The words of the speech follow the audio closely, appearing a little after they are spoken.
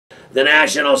The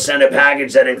Nationals send a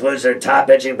package that includes their top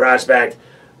pitching prospect,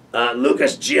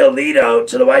 Lucas Giolito,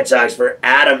 to the White Sox for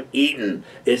Adam Eaton.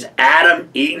 Is Adam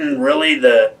Eaton really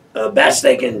the best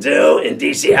they can do in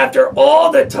D.C. after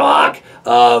all the talk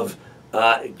of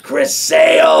Chris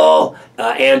Sale,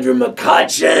 Andrew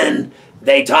McCutchen?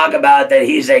 They talk about that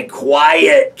he's a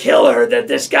quiet killer, that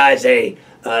this guy's a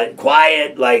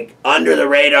quiet, like,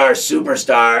 under-the-radar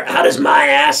superstar. How does my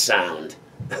ass sound?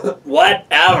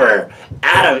 Whatever.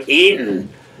 Adam Eaton.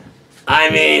 I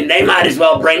mean, they might as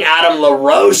well bring Adam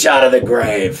LaRoche out of the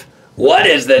grave. What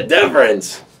is the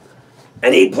difference?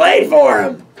 And he played for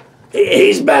him.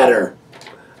 He's better.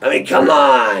 I mean, come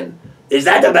on. Is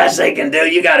that the best they can do?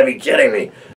 You got to be kidding me.